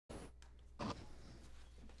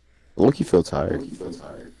Look, you feel tired.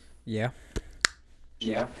 Yeah.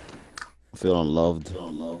 I feel unloved.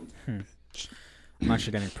 Hmm. I'm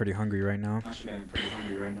actually getting pretty hungry right now.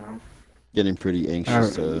 Getting pretty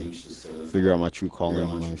anxious to figure out my true calling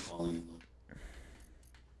in life.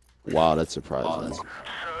 Wow, that's surprising.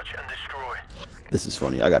 This is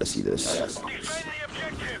funny. I gotta see this.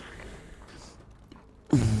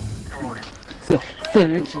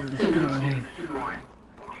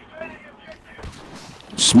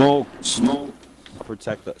 Smoke, smoke,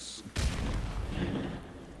 protect us.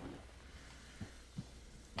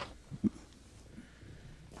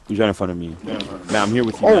 Who's right in front of me? Man, I'm here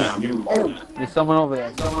with you. There's someone over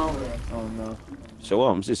there. Oh no. So what?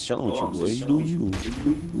 I'm just chilling with you, boy. You do you.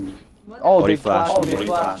 Oh, Oh, they they flashed. flashed. They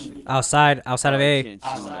flashed. Outside of A.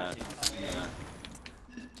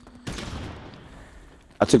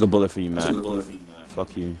 I took a bullet for you, Matt.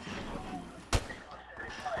 Fuck you.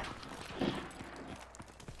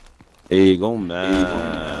 Hey, go,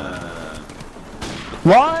 Matt.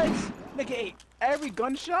 What? Nigga ate every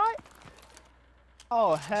gunshot?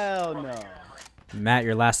 Oh, hell no. Matt,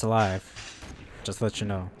 you're last alive. Just to let you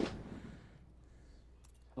know.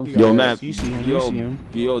 Yo, Matt. You see him.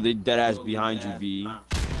 Yo, they dead ass behind you, B.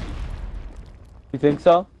 You think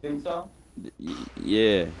so?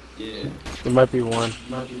 Yeah. There might be one.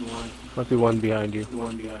 Might be one behind you.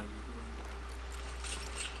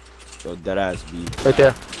 Yo, dead ass, B. Right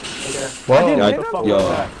there. I didn't Yo, hit him?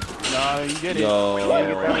 yo, No, you did it. yo.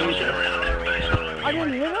 I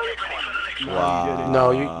didn't hit him? Wow.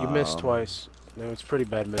 No, you missed twice. It was pretty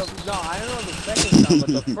bad misses. No, I don't know the second time, but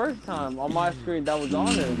the first time on my screen that was on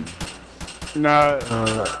him. No.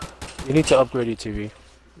 You need to upgrade your TV.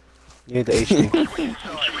 You need the HD.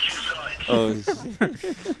 Oh,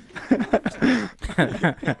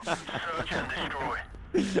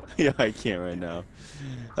 yeah, I can't right now.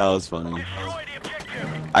 That was funny.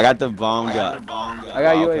 I got the bomb gun. I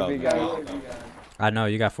got UAV, guys. I know,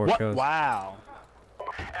 you got 4 What? kills. Wow.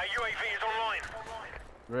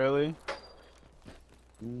 Really?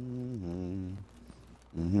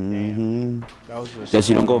 That was just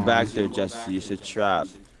Jesse, don't go back there, Jesse. It's a trap.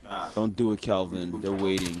 Don't do it, Kelvin. They're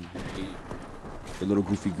waiting. The little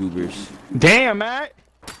goofy goobers. Damn, Matt.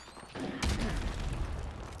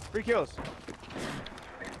 3 kills.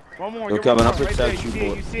 One more. Yo, get Kelvin, one I'll more. Right there. protect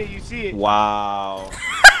you, boy. You see it. Wow.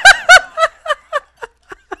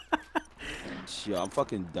 Yo, I'm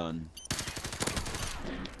fucking done.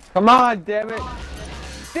 Come on, damn it.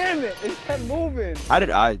 Damn it, it kept moving. How did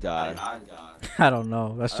I die? I don't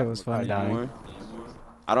know. That shit was funny.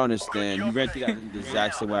 I don't understand. You ran through that the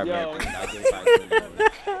exact same way I ran through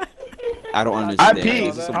that. I don't I understand.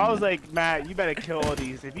 peed. I was like, Matt, you better kill all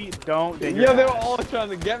these. If you don't, then you're Yo, they were all trying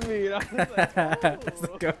to get me. And I was like, That's a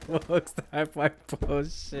good folks. Type my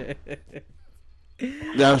bullshit.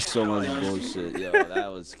 That was so much bullshit, yo. That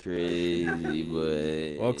was crazy,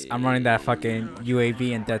 but Folks, I'm running that fucking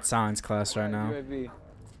UAV and Dead Silence class right now. UAV.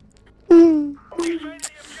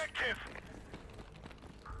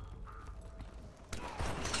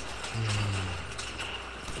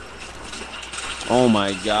 oh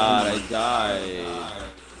my god, I died.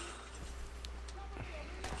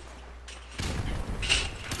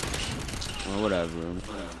 Well, whatever.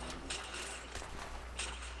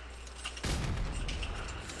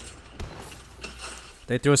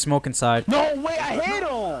 They threw a smoke inside. No way, I hit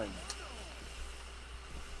him.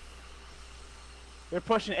 They're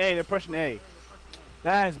pushing A.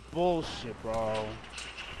 That is bullshit, bro.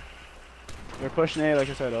 They're pushing A, like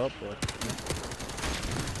I said, up, but.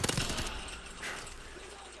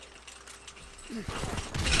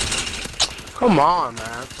 Come on,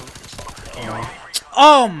 man.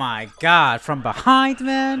 Oh my god, from behind,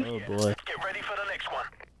 man. Oh boy.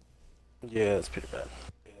 Yeah, it's pretty bad.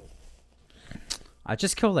 I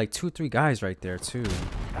just killed like 2-3 guys right there too.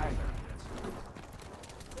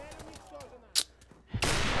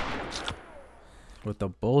 With the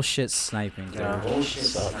bullshit sniping, dude. Bullshit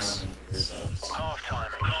sucks.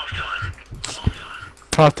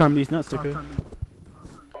 Half time these nuts, okay?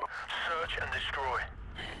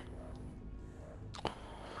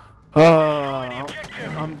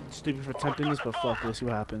 I'm stupid for attempting this, but fuck, let's see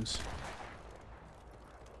what happens.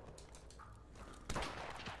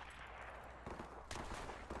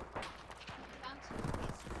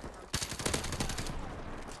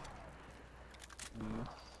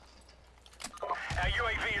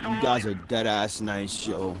 You guys are dead ass nice,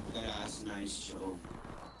 yo.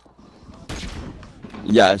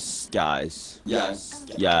 Yes, guys. Yes.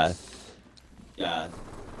 I'm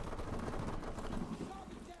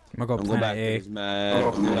gonna go I'm going back planet to A. this, man.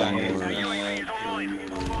 I'm going back to this.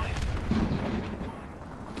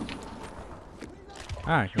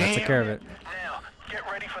 Alright, let's take care of it.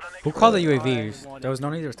 Who called the UAV? There was no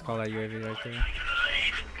need to call that UAV right there.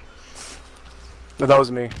 No, that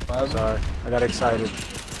was me. Sorry, I got excited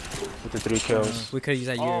with the 3 kills. We could use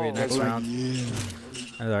that UAV next round.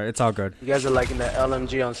 Alright, it's all good. You guys are liking that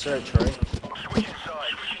LMG on search, right?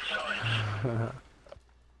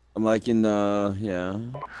 I'm liking the yeah.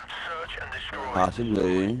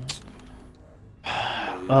 Possibly.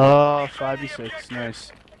 5v6,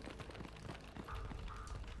 nice.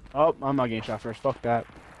 Oh, I'm not getting shot first. Fuck that.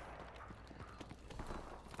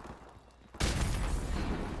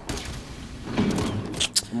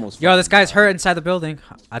 Almost. Yo, this guy's hurt inside the building.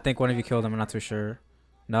 I think one of you killed him. I'm not too sure.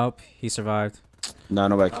 Nope, he survived. Nah,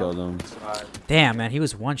 nobody killed him. Damn, man, he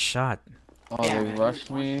was one shot. Oh, they rushed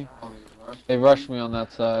me. They rushed me on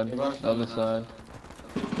that side. The other side.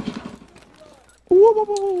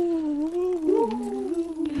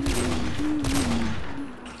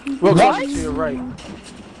 Well, closer to your right.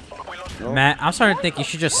 Man, I'm starting to think you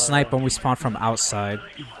should just snipe when we spawn from outside.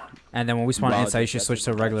 And then when we spawn inside, you should switch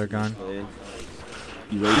to a regular gun.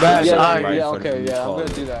 Yeah, okay, yeah, I'm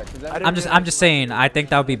gonna do that. I'm just saying, I think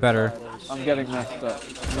that would be better. I'm getting messed up.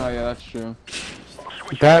 No, yeah, that's true.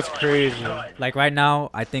 That's crazy. Like right now,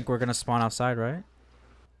 I think we're gonna spawn outside, right?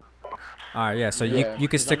 Alright, yeah, so you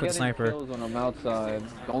can stick with sniper. Kills when I'm outside.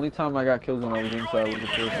 The only time I got kills when I was inside was the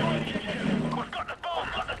first one.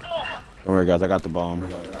 Don't worry, guys. I got the bomb.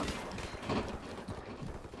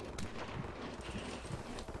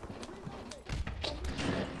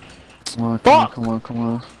 Come on, come on, come on, come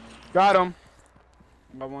on. Got him.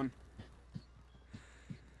 Got one.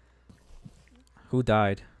 Who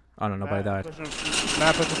died? Oh no, nobody died.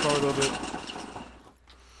 Matt, push him forward a little bit.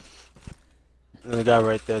 And the guy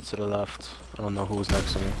right there to the left. I don't know who was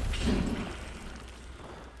next to me.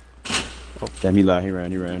 Oh, damn, he lied. He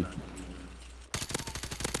ran.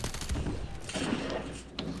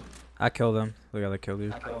 I killed him. Look how they killed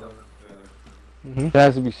you. There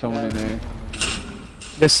has to be someone in there.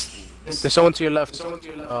 There's someone to your left.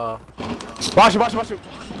 Watch it.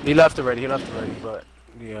 He left already, but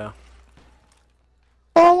yeah.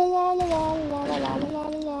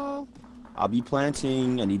 I'll be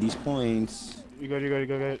planting. I need these points. You go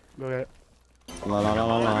ahead. Go ahead. La la la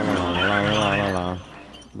la la la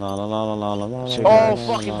la la la la la la. Oh,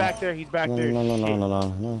 fucking back there. He's back there.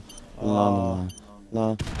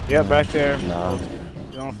 Yeah, back there. He's on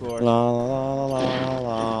the floor.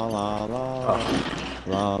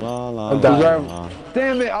 I'm dying.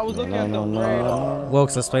 Damn it, I was looking at the radar.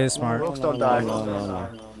 Wilkes, let's play this smart. Wilkes, don't die.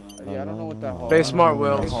 Yeah, I don't know what that Play smart,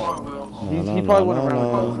 Will. He probably went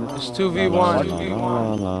around. It's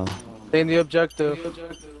 2v1. Stay in the objective.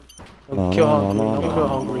 Don't kill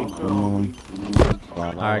hungry.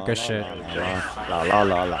 Alright, good shit. La la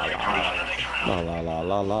la la la la la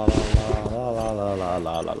la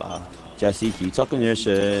la la la. Jesse, keep talking your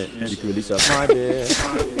shit. You can really suck my dick.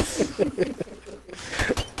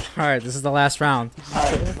 Alright, this is the last round.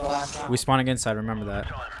 We spawning inside, remember that.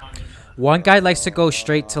 One guy likes to go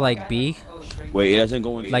straight to like B. Wait, it doesn't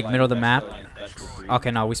go in like middle of the map.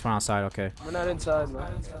 Okay, no, we spawn outside, okay. We're not inside,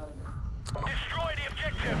 man.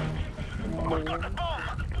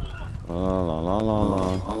 La la la la la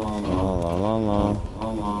la la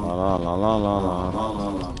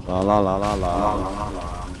la la la la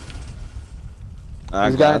la.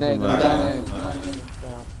 He's got an A.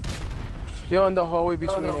 You're in the hallway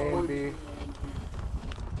between A and B.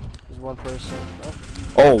 There's one person.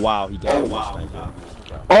 Oh wow, he got me.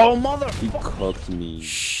 Oh, mother! He cooked me.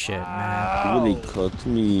 Shit, man. He really cooked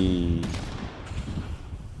me.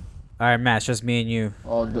 Alright, Matt, it's just me and you.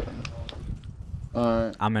 Alright.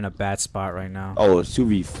 I'm in a bad spot right now. Oh, it's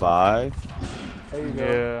 2v5? There you go.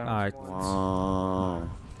 Yeah. Alright. Wow.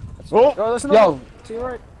 Oh! Yo, listen Yo. up. To your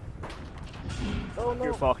right. Oh, no.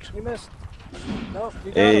 You're fucked. You missed. No,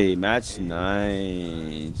 you got Hey, him. match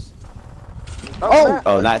nice. Oh!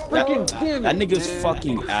 Oh, that Freaking damn it. nigga's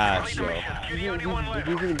fucking ass, yo.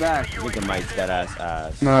 He's back. Nigga might that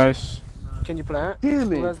ass. Nice. Can you plant? Damn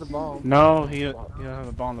Who it. has the bomb? No, he doesn't have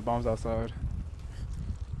the bomb. The bomb's outside.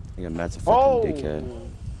 Nigga, Matt's a fucking dickhead.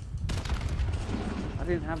 I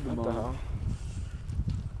didn't have the What the bomb. hell?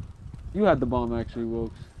 You had the bomb actually,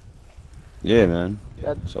 Wilkes. Yeah, man.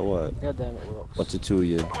 God, So what? God damn it, Wilkes. What's it to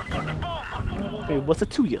you? Hey, what's it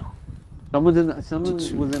to you? Someone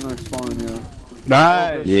was in our spawn, yeah.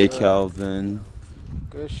 Nice. Yeah, Kelvin.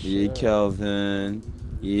 Good shit. Yeah, Kelvin.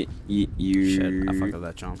 Yeah, Shit, I fucked up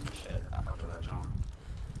that jump.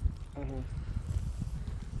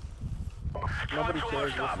 Nobody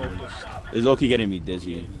cares, we're focused. It's low-key getting me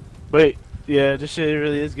dizzy. Wait. Yeah, this shit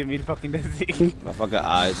really is getting me fucking dizzy. My fucking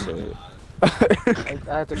eyes hurt. I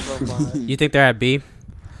had to clarify. You think they're at B?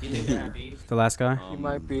 The last guy? He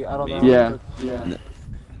might be. I don't know. Yeah.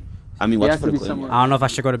 I mean, He watch has for to the be claim. somewhere. I don't know if I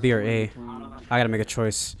should go to B or A. I gotta make a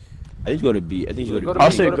choice. I think you go to B. I think you go to B. I'll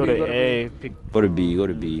B, say go go to to B, A. Pick. Go to B. Go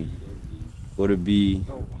to B. Go to B.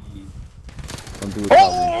 Come through with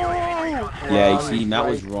Yeah, you see, Matt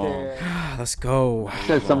was wrong. Let's go. It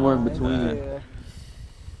said somewhere in between. Yeah.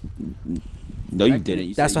 No, you didn't.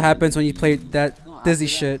 You That's said what you happens when you play that dizzy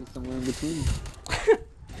After shit. that, it's somewhere in between.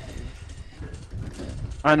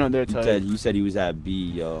 I know they're You tight. said, you said he was at B,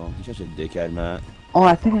 yo. You're such a dickhead, Matt. Oh,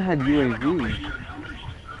 I think I had UAV.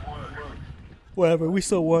 Whatever, we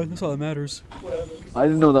still won. That's all that matters. I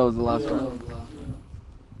didn't know that was the last round.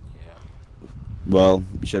 Well,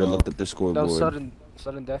 you should have looked at the That was scoreboard.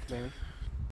 sudden death, man.